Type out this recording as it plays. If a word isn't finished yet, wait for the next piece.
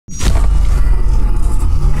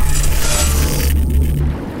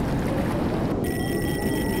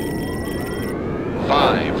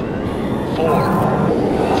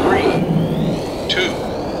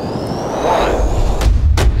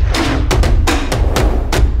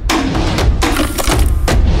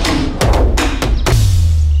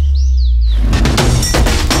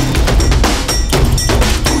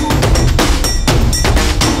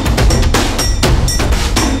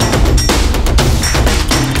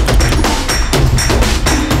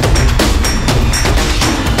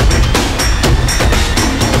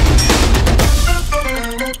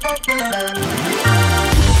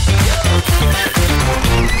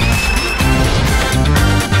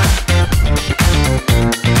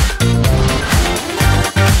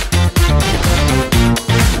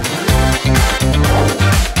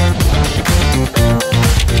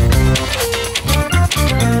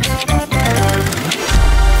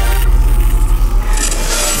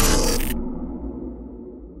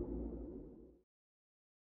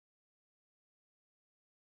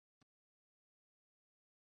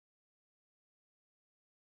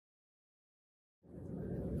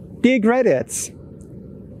Dear graduates,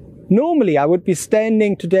 normally I would be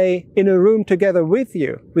standing today in a room together with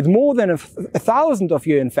you, with more than 1,000 of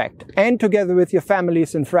you in fact, and together with your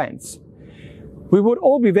families and friends. We would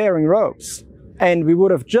all be wearing robes, and we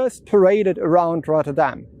would have just paraded around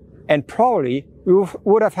Rotterdam. And probably we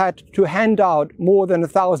would have had to hand out more than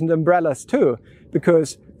 1,000 umbrellas too,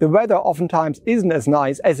 because the weather oftentimes isn't as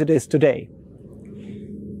nice as it is today.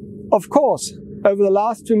 Of course, over the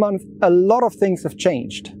last 2 months, a lot of things have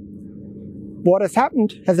changed. What has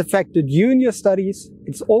happened has affected you and your studies.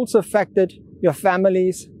 It's also affected your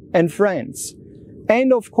families and friends.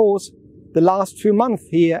 And of course, the last few months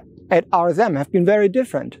here at RSM have been very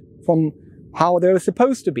different from how they were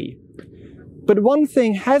supposed to be. But one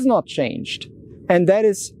thing has not changed, and that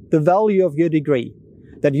is the value of your degree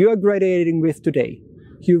that you are graduating with today.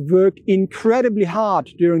 You worked incredibly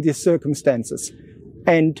hard during these circumstances,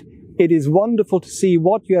 and it is wonderful to see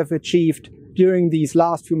what you have achieved during these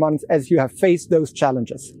last few months as you have faced those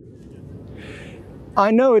challenges.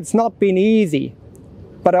 I know it's not been easy,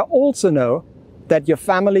 but I also know that your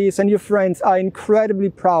families and your friends are incredibly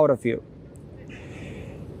proud of you.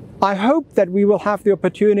 I hope that we will have the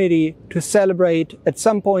opportunity to celebrate at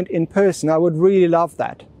some point in person. I would really love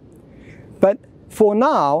that. But for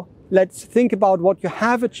now, let's think about what you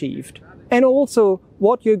have achieved and also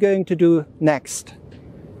what you're going to do next.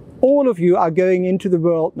 All of you are going into the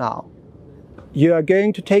world now. You are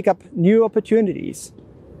going to take up new opportunities.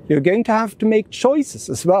 You're going to have to make choices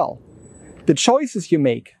as well. The choices you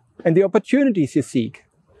make and the opportunities you seek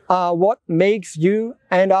are what makes you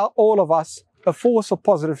and all of us a force of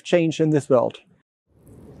positive change in this world.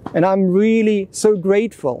 And I'm really so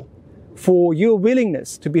grateful for your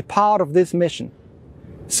willingness to be part of this mission.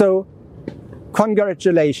 So,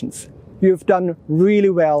 congratulations. You've done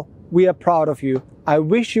really well. We are proud of you. I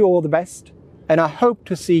wish you all the best, and I hope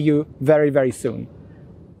to see you very, very soon.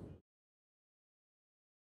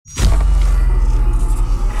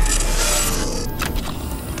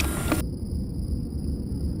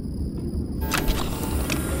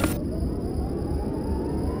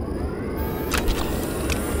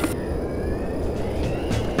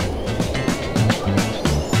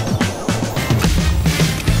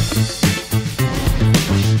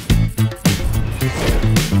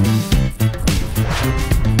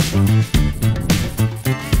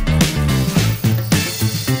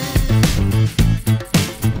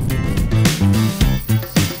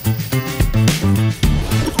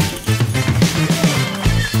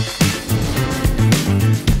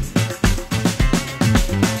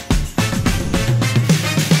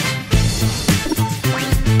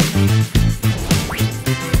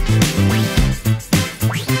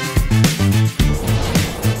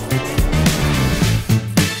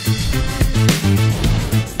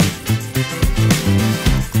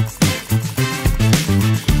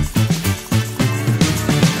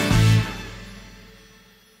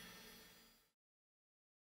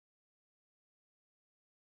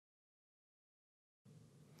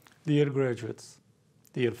 Dear graduates,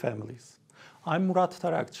 dear families, I'm Murat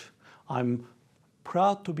Tarakçı. I'm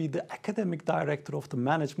proud to be the academic director of the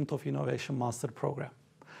Management of Innovation Master Program.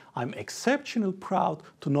 I'm exceptionally proud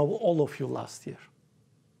to know all of you last year.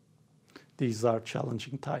 These are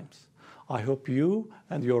challenging times. I hope you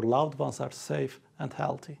and your loved ones are safe and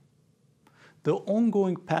healthy. The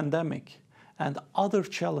ongoing pandemic and other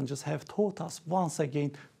challenges have taught us once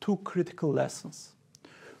again two critical lessons.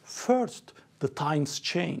 First, the times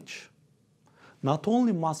change. Not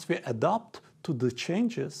only must we adapt to the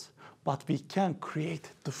changes, but we can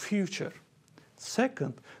create the future.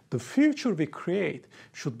 Second, the future we create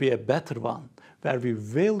should be a better one, where we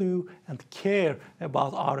value and care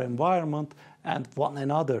about our environment and one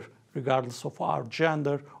another, regardless of our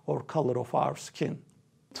gender or color of our skin.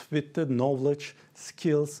 With the knowledge,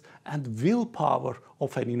 skills, and willpower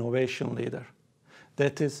of an innovation leader.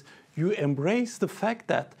 That is, you embrace the fact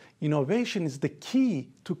that innovation is the key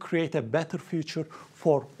to create a better future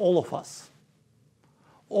for all of us.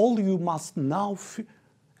 You must now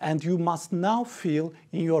feel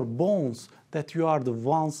in your bones that you are the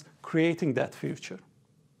ones creating that future.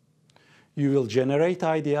 You will generate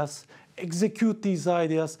ideas, execute these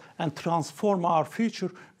ideas, and transform our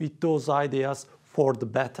future with those ideas for the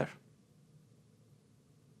better.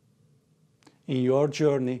 In your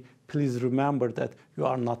journey, please remember that you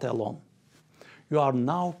are not alone. You are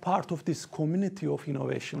now part of this community of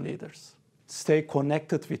innovation leaders. Stay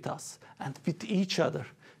connected with us and with each other.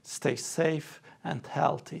 Stay safe and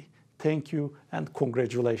healthy. Thank you and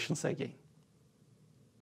congratulations again.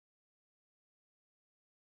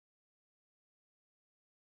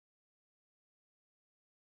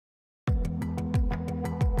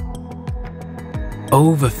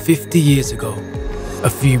 Over 50 years ago, a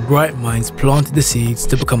few bright minds planted the seeds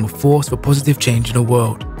to become a force for positive change in the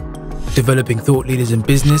world, developing thought leaders in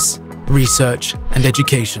business, research, and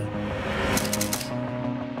education.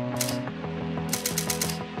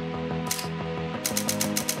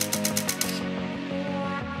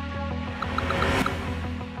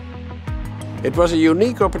 It was a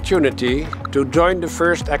unique opportunity to join the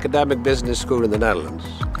first academic business school in the Netherlands.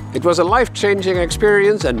 It was a life-changing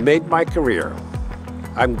experience and made my career.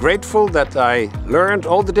 I'm grateful that I learned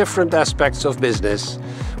all the different aspects of business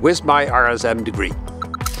with my RSM degree.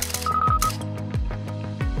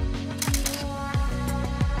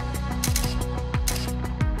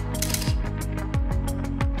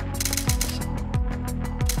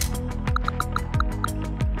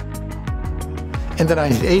 In the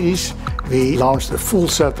 1980s, we launched a full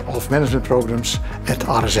set of management programs at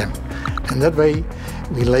RSM. And that way,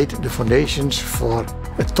 we laid the foundations for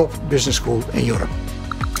a top business school in Europe.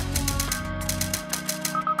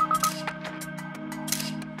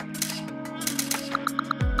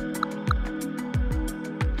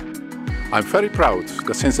 I'm very proud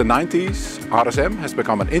that since the 90s, RSM has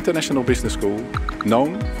become an international business school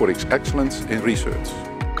known for its excellence in research.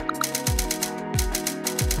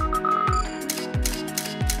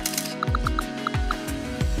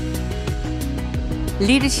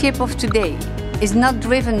 Leadership of today is not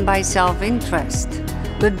driven by self-interest,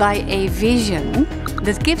 but by a vision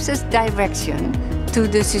that gives us direction to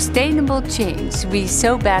the sustainable change we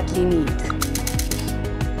so badly need.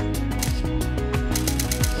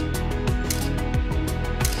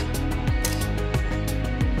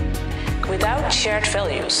 Without shared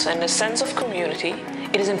values and a sense of community,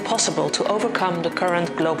 it is impossible to overcome the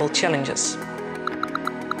current global challenges.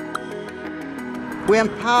 We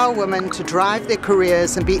empower women to drive their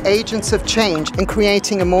careers and be agents of change in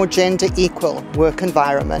creating a more gender-equal work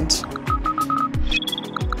environment.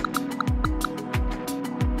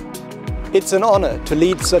 It's an honor to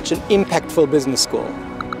lead such an impactful business school.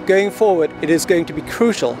 Going forward, it is going to be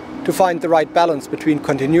crucial to find the right balance between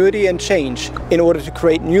continuity and change in order to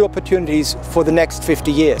create new opportunities for the next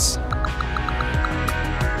 50 years.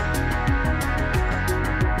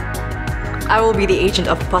 I will be the agent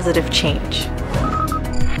of positive change.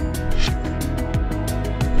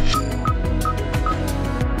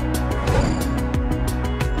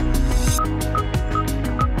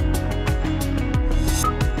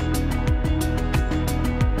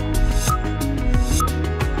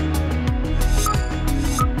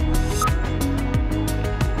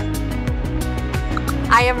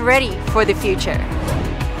 I am ready for the future.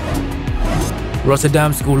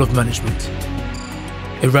 Rotterdam School of Management,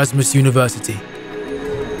 Erasmus University,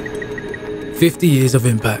 50 years of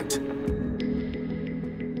impact.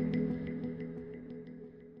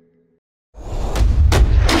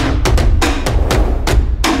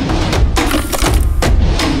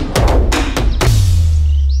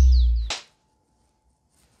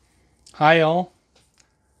 Hi all,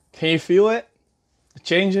 can you feel it? The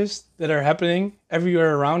changes that are happening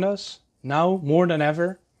everywhere around us, now more than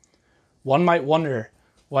ever. One might wonder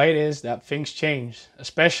why it is that things change,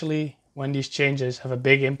 especially when these changes have a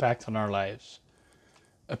big impact on our lives.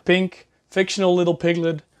 A pink, fictional little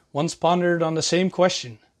piglet once pondered on the same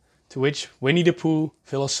question, to which Winnie the Pooh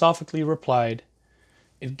philosophically replied,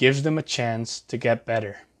 "It gives them a chance to get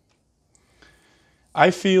better." I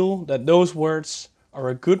feel that those words are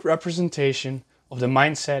a good representation of the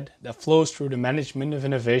mindset that flows through the Management of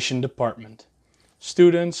Innovation department,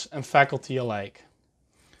 students and faculty alike.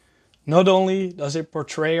 Not only does it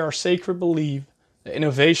portray our sacred belief that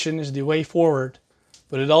innovation is the way forward,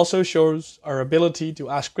 but it also shows our ability to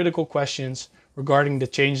ask critical questions regarding the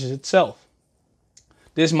changes itself.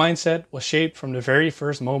 This mindset was shaped from the very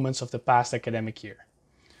first moments of the past academic year.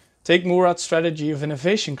 Take Murat's Strategy of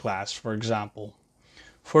Innovation class, for example.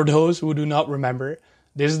 For those who do not remember,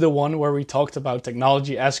 this is the one where we talked about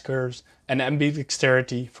technology S-curves and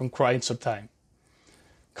ambidexterity from quite some time.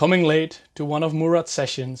 Coming late to one of Murat's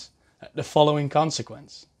sessions had the following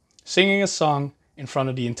consequence: singing a song in front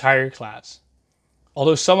of the entire class.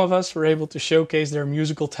 Although some of us were able to showcase their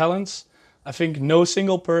musical talents, I think no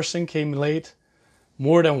single person came late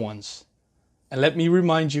more than once. And let me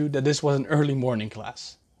remind you that this was an early morning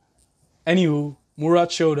class. Anywho,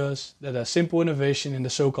 Murat showed us that a simple innovation in the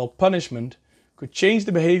so-called punishment could change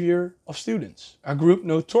the behavior of students, a group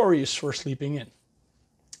notorious for sleeping in.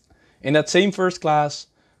 In that same first class,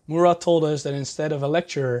 Murat told us that instead of a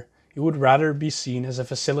lecturer, he would rather be seen as a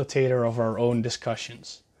facilitator of our own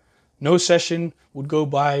discussions. No session would go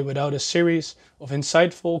by without a series of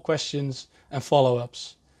insightful questions and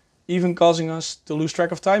follow-ups, even causing us to lose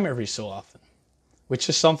track of time every so often. which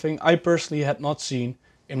is something I personally had not seen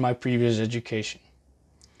in my previous education.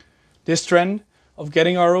 This trend of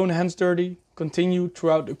getting our own hands dirty continued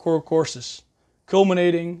throughout the core courses,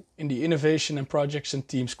 culminating in the Innovation and Projects and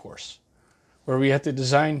Teams course, where we had to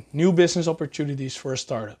design new business opportunities for a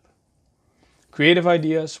startup. Creative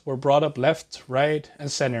ideas were brought up left, right, and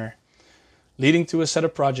center, leading to a set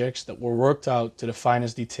of projects that were worked out to the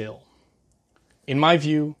finest detail. In my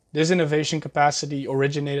view, this innovation capacity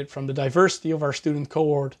originated from the diversity of our student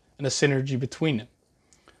cohort and the synergy between them.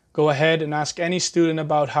 Go ahead and ask any student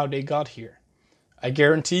about how they got here. I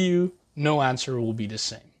guarantee you, no answer will be the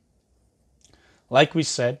same. Like we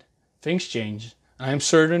said, things change, and I am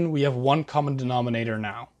certain we have one common denominator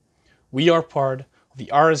now. We are part of the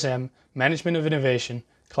RSM Management of Innovation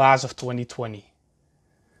class of 2020.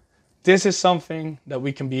 This is something that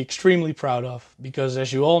we can be extremely proud of because,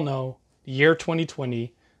 as you all know, the year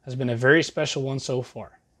 2020 has been a very special one so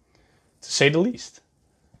far, to say the least.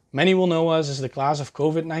 Many will know us as the class of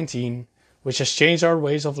COVID-19, which has changed our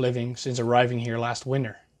ways of living since arriving here last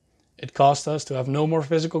winter. It caused us to have no more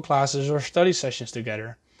physical classes or study sessions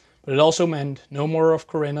together, but it also meant no more of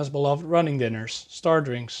Corinna's beloved running dinners, star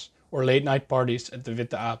drinks, or late night parties at the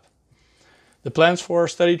Witte Aap. The plans for our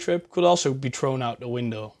study trip could also be thrown out the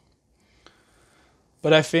window.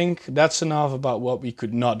 But I think that's enough about what we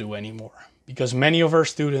could not do anymore, because many of our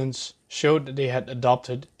students showed that they had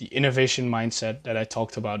adopted the innovation mindset that I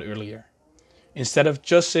talked about earlier. Instead of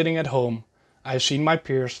just sitting at home, I have seen my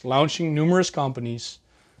peers launching numerous companies,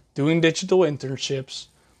 doing digital internships,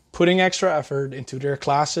 putting extra effort into their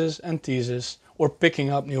classes and thesis, or picking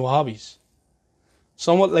up new hobbies.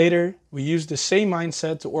 Somewhat later, we used the same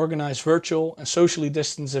mindset to organize virtual and socially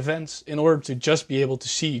distanced events in order to just be able to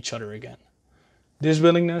see each other again. This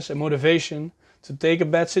willingness and motivation to take a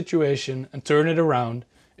bad situation and turn it around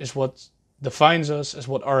is what defines us as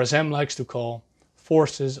what RSM likes to call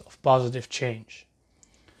forces of positive change.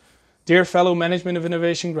 Dear fellow Management of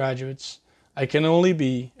Innovation graduates, I can only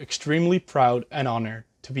be extremely proud and honored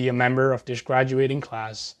to be a member of this graduating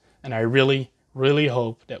class, and I really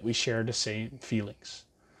hope that we share the same feelings.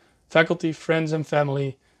 Faculty, friends, and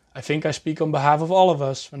family, I think I speak on behalf of all of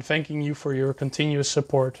us when thanking you for your continuous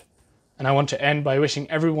support, and I want to end by wishing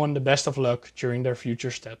everyone the best of luck during their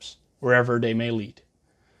future steps, wherever they may lead.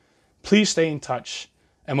 Please stay in touch,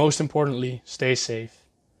 and most importantly, stay safe.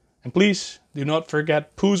 And please do not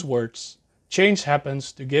forget Pooh's words: change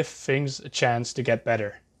happens to give things a chance to get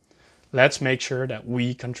better. Let's make sure that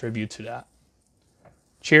we contribute to that.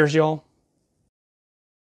 Cheers, y'all.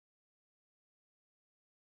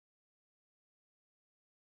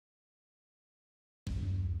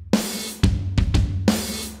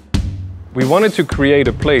 We wanted to create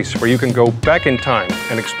a place where you can go back in time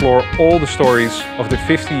and explore all the stories of the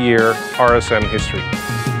 50-year RSM history.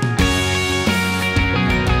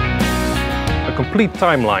 A complete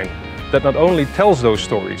timeline that not only tells those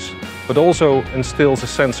stories, but also instills a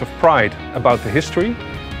sense of pride about the history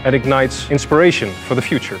and ignites inspiration for the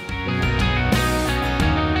future.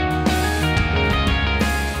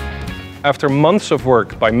 After months of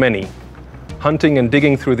work by many, hunting and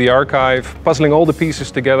digging through the archive, puzzling all the pieces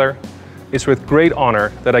together, it's with great honor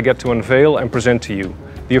that I get to unveil and present to you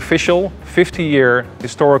the official 50-year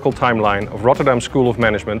historical timeline of Rotterdam School of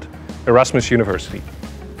Management, Erasmus University.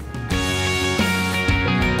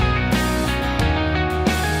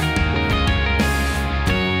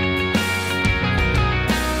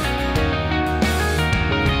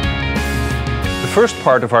 The first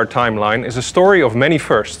part of our timeline is a story of many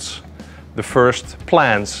firsts. The first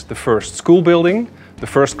plans, the first school building, the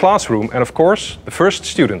first classroom, and of course, the first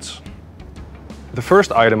students. The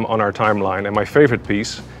first item on our timeline, and my favorite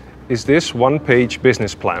piece, is this one-page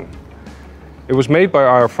business plan. It was made by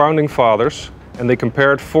our founding fathers, and they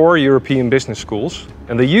compared 4 European business schools,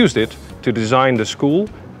 and they used it to design the school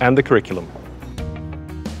and the curriculum.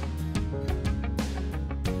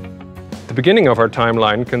 The beginning of our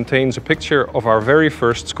timeline contains a picture of our very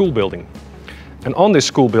first school building. And on this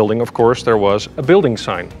school building, of course, there was a building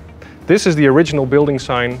sign. This is the original building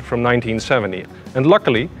sign from 1970, and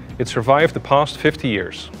luckily, it survived the past 50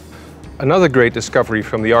 years. Another great discovery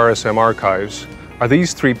from the RSM archives are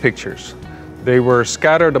these 3 pictures. They were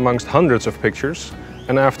scattered amongst hundreds of pictures,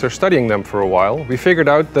 and after studying them for a while, we figured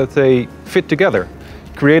out that they fit together,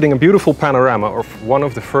 creating a beautiful panorama of one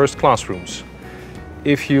of the first classrooms.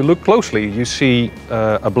 If you look closely, you see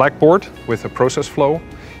a blackboard with a process flow.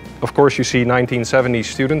 Of course, you see 1970s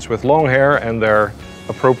students with long hair and their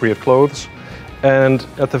appropriate clothes. And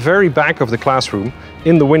at the very back of the classroom,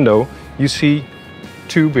 in the window, you see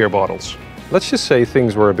 2 beer bottles. Let's just say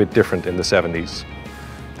things were a bit different in the 70s.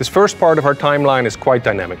 This first part of our timeline is quite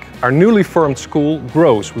dynamic. Our newly formed school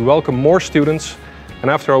grows. We welcome more students, and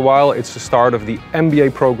after a while it's the start of the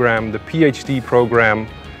MBA program, the PhD program.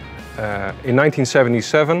 In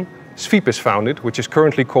 1977, SVIP is founded, which is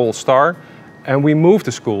currently called STAR, and we moved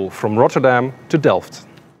the school from Rotterdam to Delft.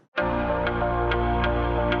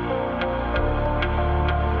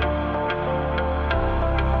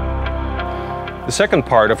 The second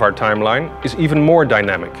part of our timeline is even more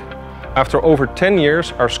dynamic. After over 10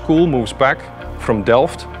 years, our school moves back from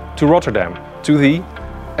Delft to Rotterdam, to the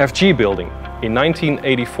FG building in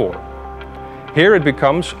 1984. Here it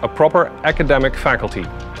becomes a proper academic faculty,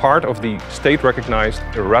 part of the state-recognized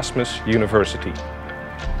Erasmus University.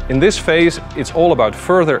 In this phase, it's all about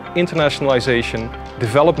further internationalization,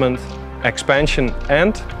 development, expansion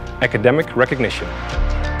and academic recognition.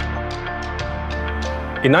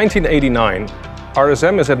 In 1989,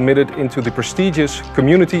 RSM is admitted into the prestigious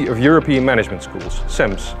Community of European Management Schools,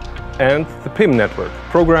 CEMS, and the PIM network,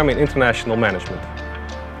 Program in International Management.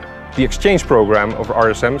 The exchange program of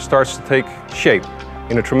RSM starts to take shape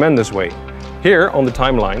in a tremendous way. Here on the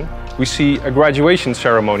timeline, we see a graduation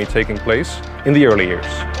ceremony taking place in the early years.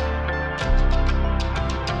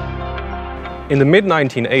 In the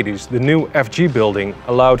mid-1980s, the new FG building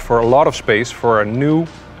allowed for a lot of space for a new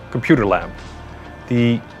computer lab.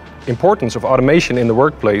 The importance of automation in the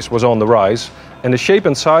workplace was on the rise, and the shape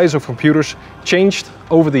and size of computers changed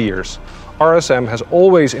over the years. RSM has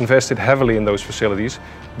always invested heavily in those facilities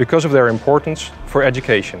because of their importance for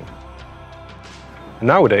education.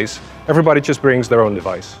 Nowadays, everybody just brings their own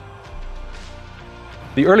device.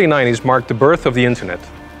 The early 90s marked the birth of the internet,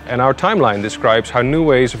 and our timeline describes how new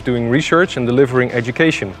ways of doing research and delivering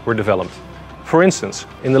education were developed. For instance,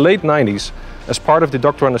 in the late 90s, as part of the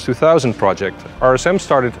Dr. Anders 2000 project, RSM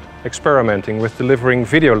started experimenting with delivering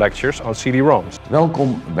video lectures on CD-ROMs.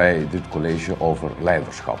 Welkom bij dit college over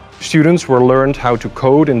leiderschap. Students were learned how to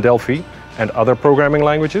code in Delphi and other programming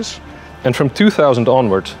languages. And from 2000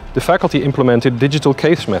 onward, the faculty implemented digital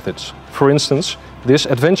case methods. For instance, this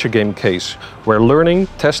adventure game case, where learning,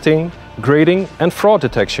 testing, grading and fraud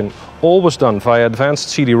detection all was done via advanced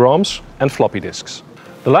CD-ROMs and floppy disks.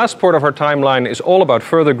 The last part of our timeline is all about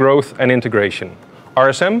further growth and integration.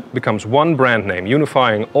 RSM becomes one brand name,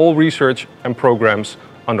 unifying all research and programs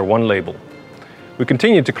under one label. We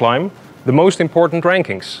continue to climb the most important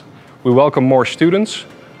rankings. We welcome more students,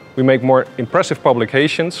 we make more impressive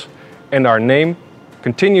publications, and our name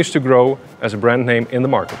continues to grow as a brand name in the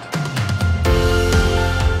market.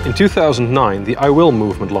 In 2009, the I Will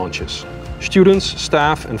movement launches. Students,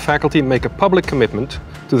 staff and faculty make a public commitment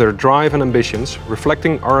to their drive and ambitions,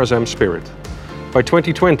 reflecting RSM spirit. By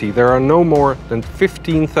 2020, there are no more than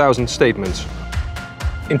 15,000 statements.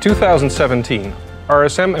 In 2017,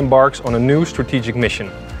 RSM embarks on a new strategic mission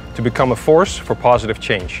to become a force for positive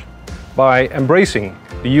change. By embracing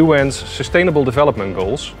the UN's Sustainable Development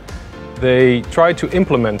Goals, they try to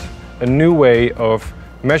implement a new way of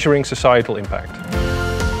measuring societal impact.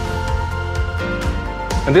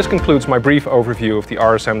 And this concludes my brief overview of the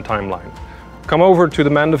RSM timeline. Come over to the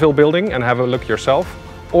Mandeville building and have a look yourself,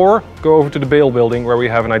 or go over to the Bale building where we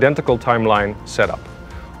have an identical timeline set up.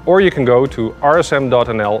 Or you can go to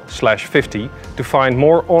rsm.nl/50 to find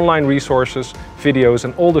more online resources, videos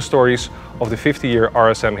and all the stories of the 50-year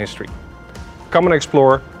RSM history. Come and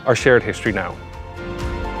explore our shared history now.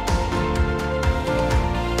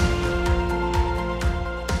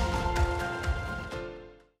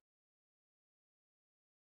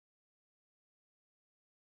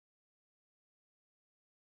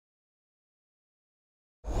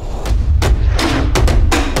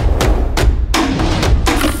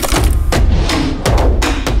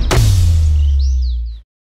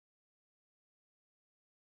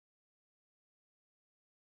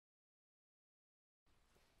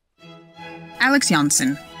 Alex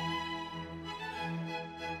Janssen.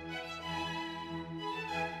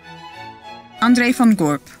 André van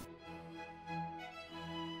Gorp.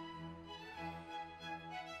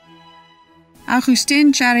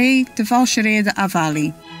 Augustin Charé de Valcheré de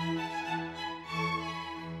Avali.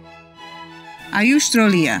 Ayush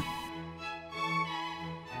Drolia.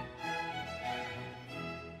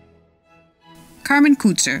 Carmen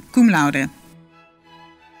Koetser, cum laude.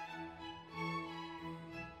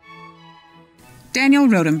 Daniel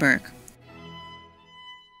Rodenberg.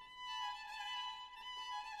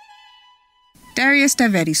 Darius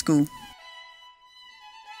Davediscu.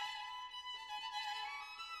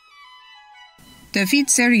 David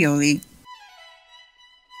Serioli.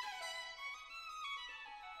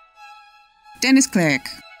 Dennis Clerc.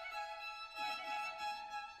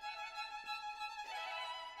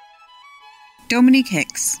 Dominique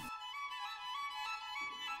Hicks.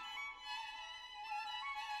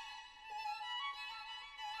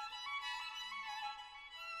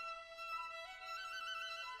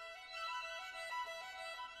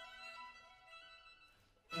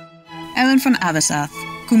 van Awesath,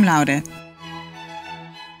 cum laude.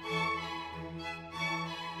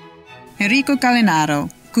 Enrico Calinaro,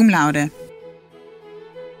 cum laude.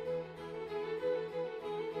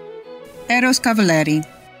 Eros Cavalieri.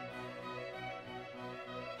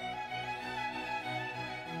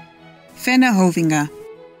 Fenne Hovinga.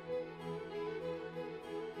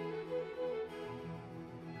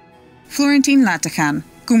 Florentien Lategaan,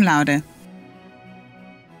 cum laude.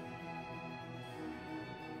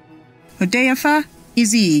 Hodeafa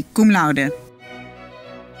Izii, cum laude.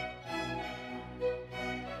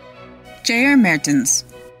 J.R. Mertens.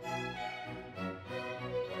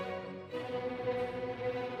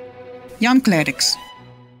 Jan Klerks.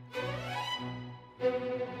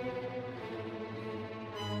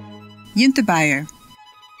 Jinte Beyer.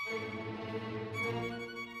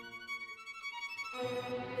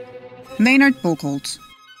 Leonard Bolkholt.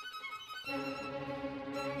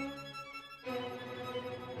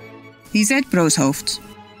 Lisette Brooshoofd.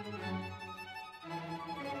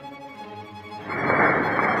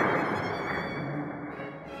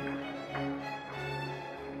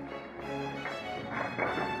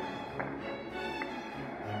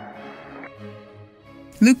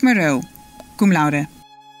 Luc Moreau, cum laude.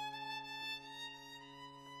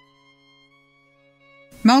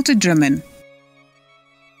 Malte Drummond.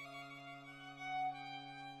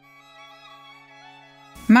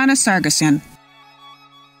 Mana Sargsyan.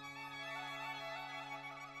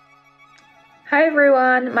 Hi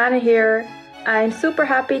everyone, Mana here. I'm super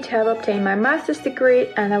happy to have obtained my master's degree,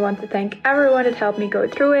 and I want to thank everyone that helped me go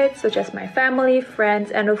through it, such as my family,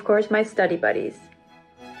 friends, and of course my study buddies.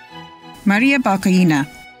 Maria Balcaina.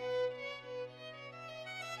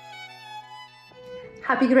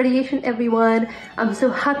 Happy graduation, everyone. I'm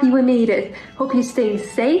so happy we made it. Hope you're staying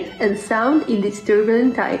safe and sound in these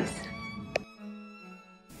turbulent times.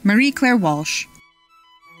 Marie-Claire Walsh.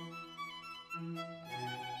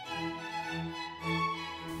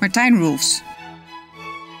 Martijn Roelfs.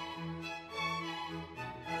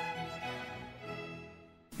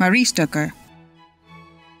 Marie Stukker.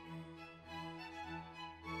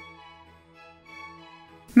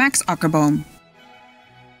 Max Akkerboom.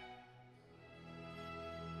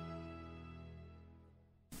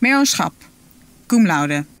 Merel Schap, cum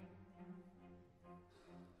laude.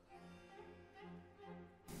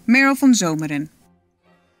 Merel van Zomeren.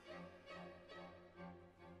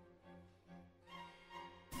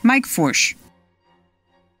 Mike Forsch.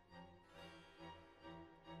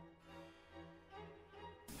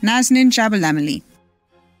 Nazanin Jabalameli.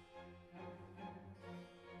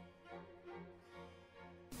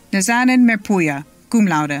 Nazanin Merpuya, cum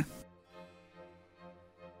laude.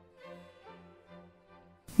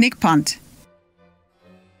 Nick Pant.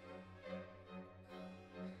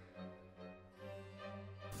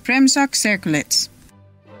 Premzak Serkulits.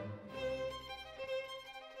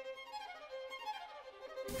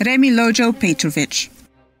 Remi Lojo Petrovic.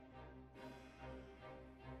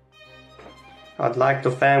 I'd like to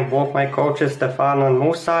thank both my coaches Stefano and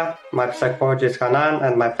Musa, my psychologist Hanan,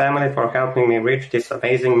 and my family for helping me reach this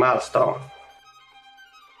amazing milestone.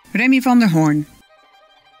 Remy van der Hoorn.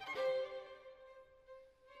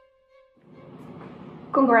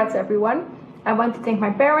 Congrats everyone. I want to thank my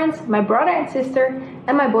parents, my brother and sister,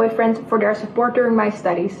 and my boyfriend for their support during my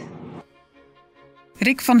studies.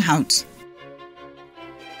 Rick van Hout.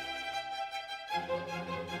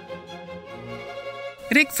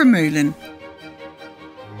 Rick Vermeulen.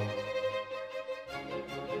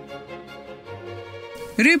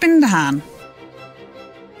 Ruben de Haan.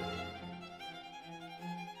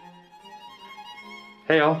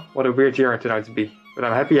 Hey all, what a weird year it turned out to be. But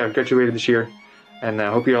I'm happy I've graduated this year. And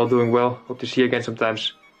I hope you're all doing well. Hope to see you again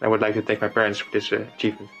sometimes. I would like to thank my parents for this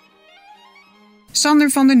achievement. Sander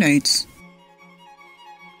van der Neut.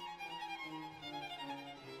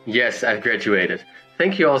 Yes, I've graduated.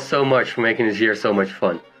 Thank you all so much for making this year so much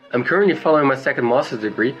fun. I'm currently following my second master's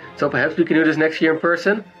degree, so perhaps we can do this next year in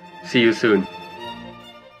person? See you soon.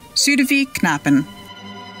 Sudevi Knapen.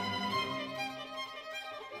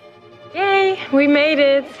 Yay, we made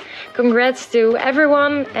it! Congrats to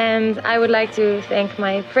everyone, and I would like to thank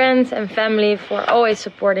my friends and family for always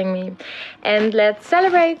supporting me. And let's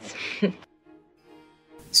celebrate!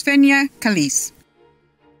 Svenja Kalis.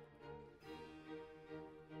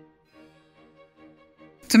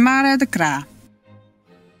 Tamara de Kra.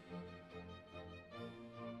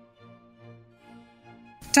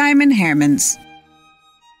 Tijmen Hermans.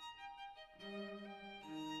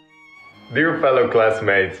 Dear fellow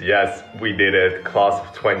classmates, yes, we did it. Class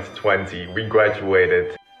of 2020, we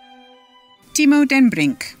graduated. Timo den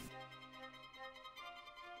Brink.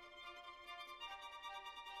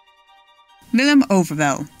 Willem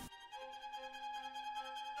Overwel.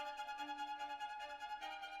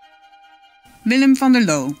 Willem van der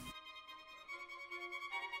Loo.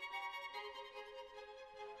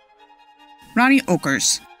 Ronnie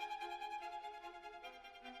Okkers.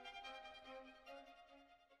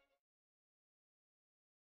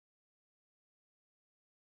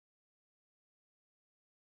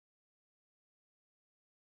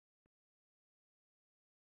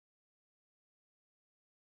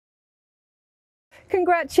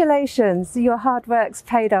 Congratulations, your hard work's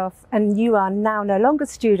paid off and you are now no longer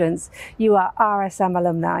students, you are RSM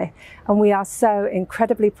alumni, and we are so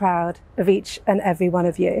incredibly proud of each and every one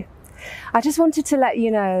of you. I just wanted to let you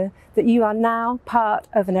know that you are now part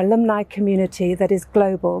of an alumni community that is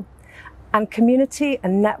global, and community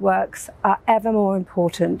and networks are ever more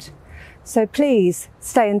important. So please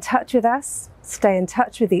stay in touch with us, stay in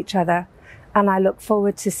touch with each other, and I look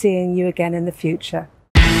forward to seeing you again in the future.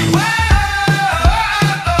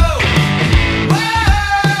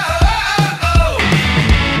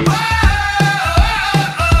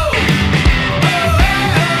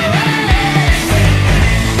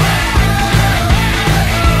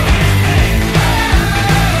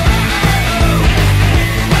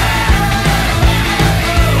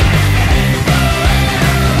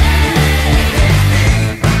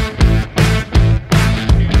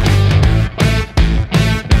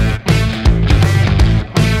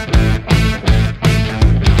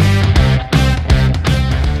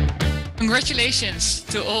 Congratulations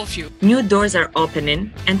to all of you. New doors are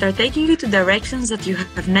opening and are taking you to directions that you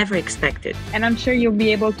have never expected. And I'm sure you'll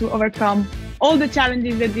be able to overcome all the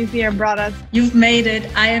challenges that this year brought us. You've made it.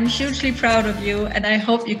 I am hugely proud of you, and I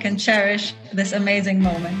hope you can cherish this amazing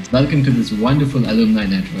moment. Welcome to this wonderful alumni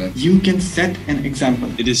network. You can set an example.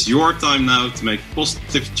 It is your time now to make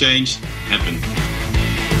positive change happen.